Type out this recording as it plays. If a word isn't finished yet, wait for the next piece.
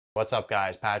What's up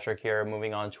guys, Patrick here,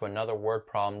 moving on to another word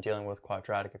problem dealing with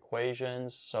quadratic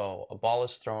equations. So a ball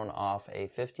is thrown off a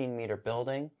 15-meter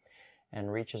building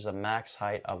and reaches a max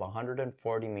height of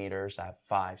 140 meters at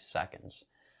 5 seconds.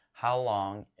 How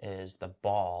long is the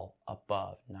ball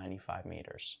above 95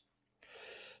 meters?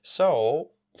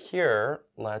 So here,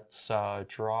 let's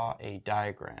draw a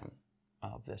diagram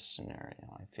of this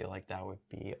scenario. I feel like that would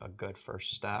be a good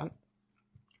first step.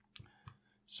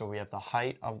 So we have the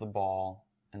height of the ball,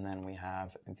 and then we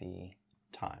have the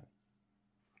time.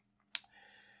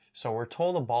 So we're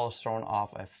told a ball is thrown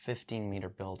off a 15-meter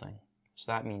building.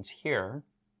 So that means here,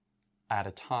 at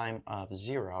a time of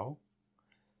 0,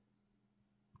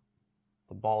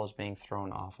 the ball is being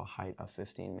thrown off a height of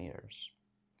 15 meters.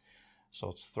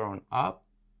 So it's thrown up,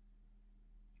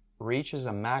 reaches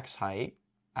a max height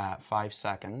at 5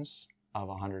 seconds of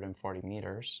 140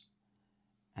 meters,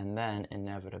 and then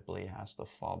inevitably has to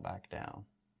fall back down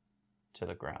to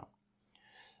the ground.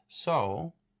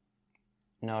 So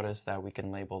notice that we can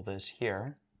label this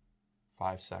here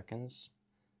 5 seconds,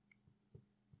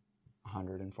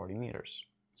 140 meters.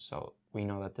 So we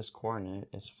know that this coordinate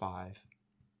is 5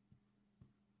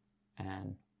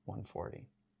 and 140.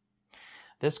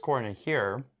 This coordinate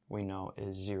here we know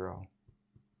is 0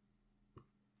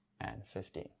 and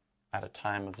 15. At a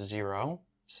time of 0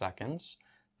 seconds,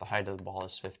 the height of the ball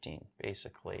is 15,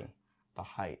 basically the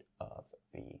height of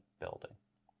the building.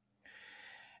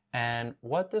 And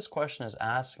what this question is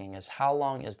asking is how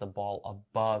long is the ball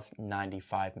above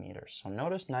 95 meters? So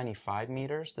notice 95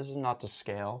 meters, this is not to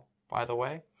scale, by the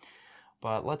way,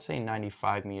 but let's say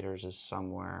 95 meters is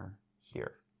somewhere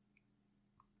here.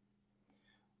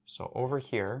 So over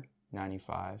here,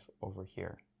 95, over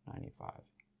here, 95.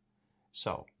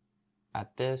 So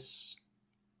at this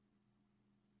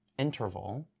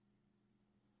interval,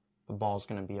 the ball is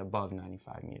going to be above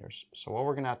 95 meters. So what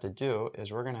we're going to have to do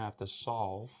is we're going to have to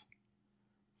solve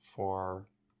for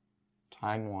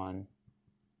time 1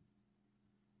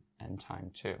 and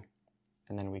time 2.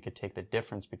 And then we could take the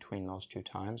difference between those two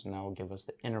times, and that will give us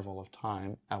the interval of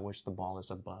time at which the ball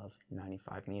is above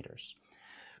 95 meters.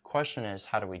 Question is,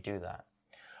 how do we do that?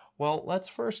 Well, let's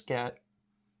first get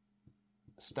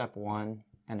step 1,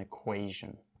 an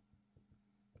equation,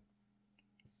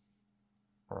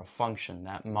 or a function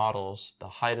that models the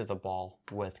height of the ball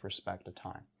with respect to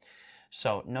time.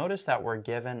 So notice that we're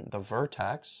given the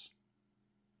vertex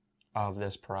of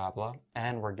this parabola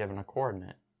and we're given a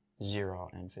coordinate, 0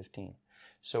 and 15.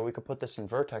 So we could put this in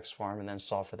vertex form and then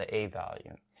solve for the a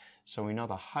value. So we know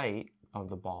the height of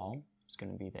the ball is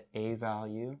going to be the a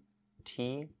value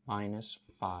t minus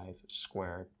 5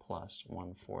 squared plus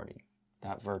 140.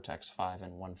 That vertex 5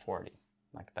 and 140,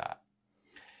 like that.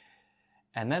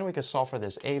 And then we could solve for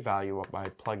this a value by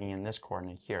plugging in this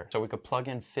coordinate here. So we could plug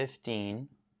in 15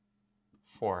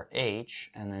 for h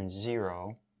and then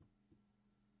 0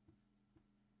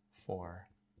 for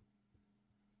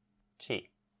t.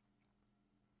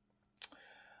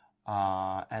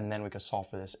 And then we could solve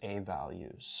for this a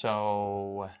value.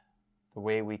 So the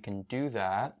way we can do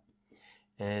that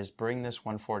is bring this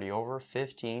 140 over.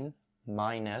 15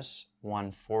 minus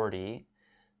 140,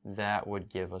 that would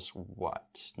give us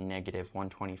what? Negative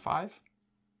 125.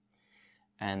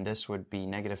 And this would be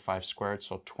negative 5 squared,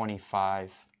 so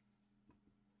 25a.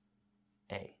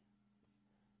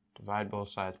 Divide both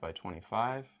sides by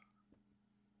 25.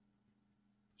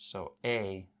 So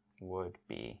a would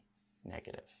be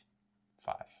negative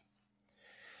 5.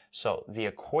 So the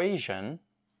equation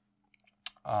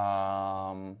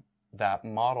that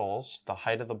models the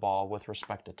height of the ball with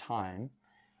respect to time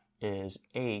is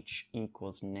h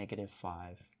equals negative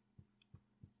 5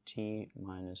 t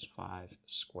minus 5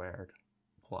 squared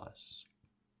plus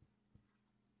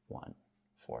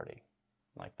 140,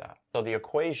 like that. So the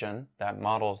equation that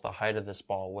models the height of this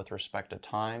ball with respect to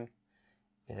time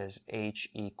is h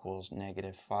equals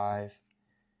negative 5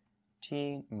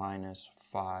 t minus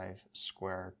 5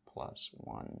 squared plus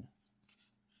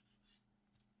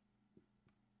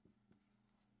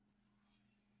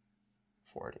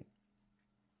 140.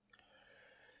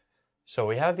 So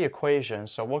we have the equation,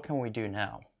 so what can we do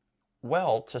now?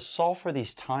 Well, to solve for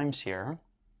these times here,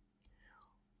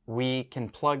 we can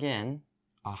plug in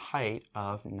a height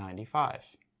of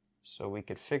 95. So we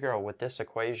could figure out with this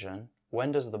equation,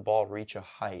 when does the ball reach a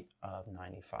height of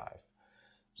 95?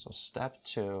 So step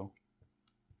 2,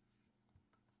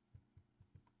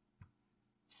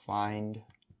 find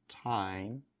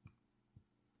time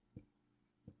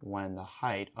when the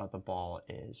height of the ball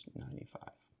is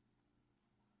 95.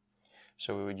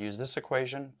 So we would use this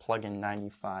equation, plug in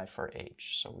 95 for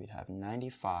h. So we'd have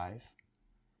 95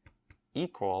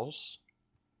 equals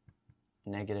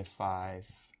negative 5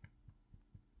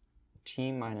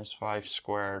 t minus 5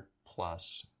 squared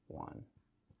plus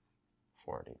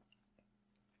 140.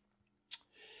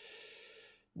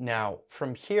 Now,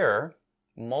 from here,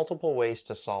 multiple ways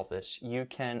to solve this. You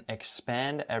can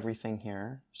expand everything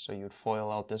here. So you would FOIL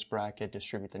out this bracket,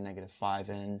 distribute the -5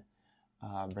 in,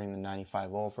 bring the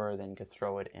 95 over, then you could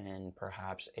throw it in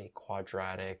perhaps a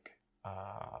quadratic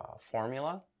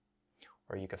formula,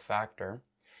 or you could factor.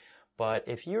 But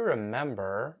if you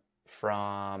remember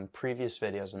from previous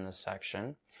videos in this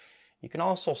section, you can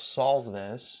also solve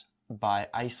this by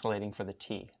isolating for the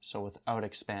t, so without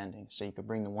expanding. So you could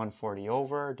bring the 140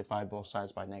 over, divide both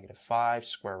sides by -5,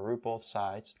 square root both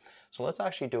sides. So let's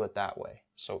actually do it that way.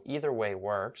 So either way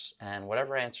works, and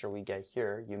whatever answer we get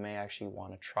here, you may actually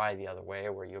want to try the other way,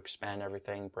 where you expand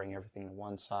everything, bring everything to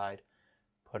one side,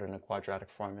 put it in a quadratic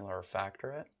formula or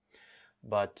factor it.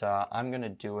 But I'm going to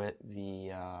do it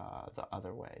the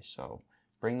other way. So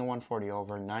bring the 140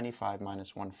 over, 95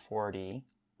 minus 140,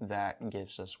 that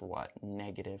gives us what?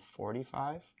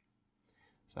 -45.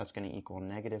 So that's going to equal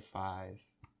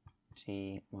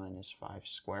 -5t minus 5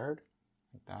 squared,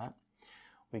 like that.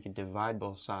 We could divide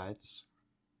both sides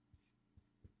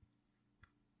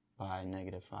by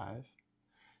 -5.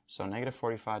 So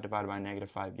 -45 divided by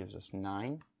 -5 gives us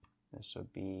 9. This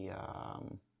would be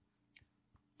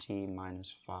t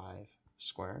minus 5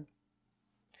 squared.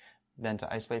 Then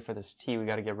to isolate for this t, we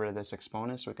got to get rid of this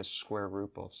exponent, so we could square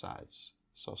root both sides.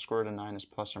 So square root of 9 is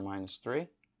plus or minus 3.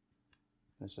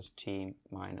 This is t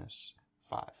minus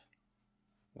 5,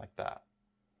 like that.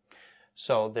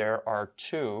 So there are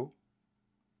two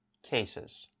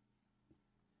cases.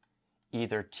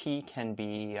 Either t can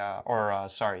be,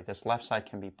 this left side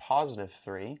can be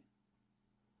 +3.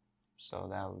 So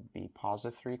that would be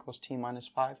 +3 equals t minus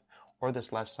 5. Or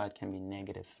this left side can be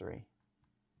 -3,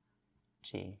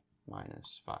 t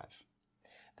minus 5.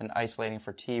 Then isolating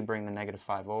for t, bring the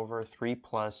 -5 over. 3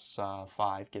 plus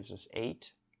 5 gives us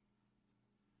 8.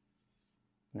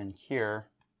 And then here,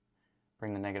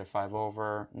 bring the -5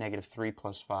 over. -3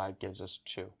 plus 5 gives us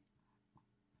 2.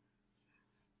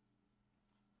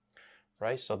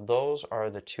 Right, so those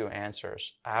are the two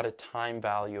answers. At a time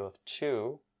value of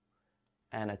 2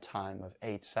 and a time of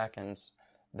 8 seconds,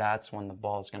 that's when the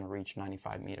ball is going to reach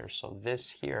 95 meters. So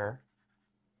this here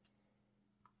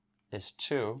is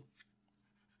 2,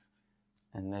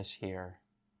 and this here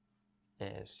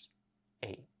is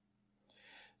 8.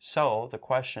 So the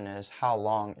question is, how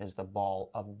long is the ball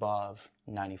above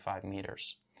 95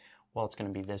 meters? Well, it's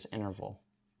going to be this interval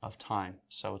of time.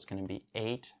 So it's going to be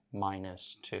 8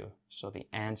 minus 2. So the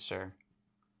answer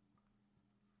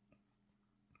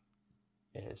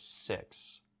is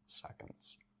 6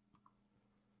 seconds.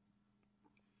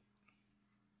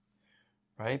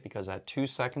 Right? Because at 2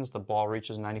 seconds, the ball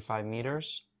reaches 95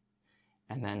 meters.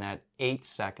 And then at 8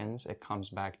 seconds, it comes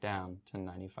back down to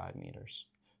 95 meters.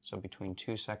 So between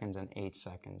 2 seconds and 8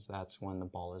 seconds, that's when the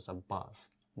ball is above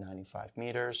 95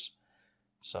 meters.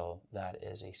 So that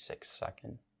is a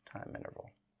 6-second time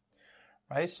interval.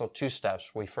 Right? So 2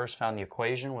 steps. We first found the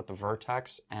equation with the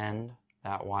vertex and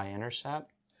that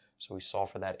y-intercept. So we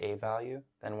solve for that a value.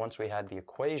 Then once we had the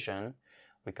equation,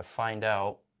 we could find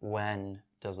out when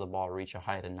does the ball reach a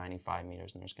height of 95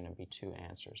 meters, and there's going to be 2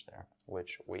 answers there,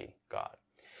 which we got.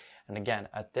 And again,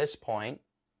 at this point,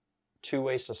 2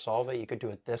 ways to solve it. You could do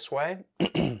it this way,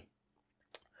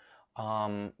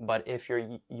 but if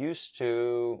you're used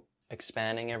to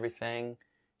expanding everything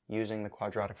using the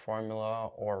quadratic formula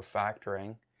or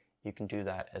factoring, you can do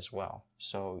that as well.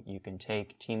 So you can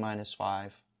take t minus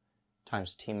 5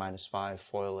 times t minus 5,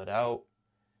 FOIL it out,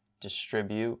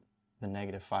 distribute the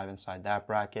 -5 inside that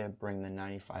bracket, bring the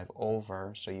 95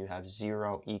 over, so you have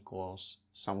 0 equals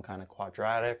some kind of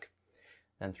quadratic,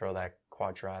 then throw that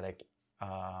quadratic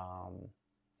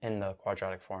in the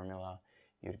quadratic formula,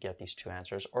 you'd get these 2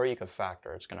 answers, or you could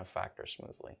factor. It's going to factor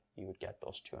smoothly. You would get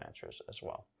those 2 answers as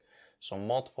well. So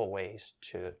multiple ways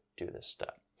to do this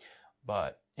step.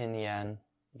 But in the end,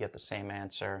 you get the same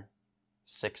answer.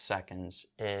 6 seconds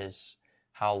is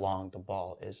how long the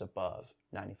ball is above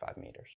 95 meters.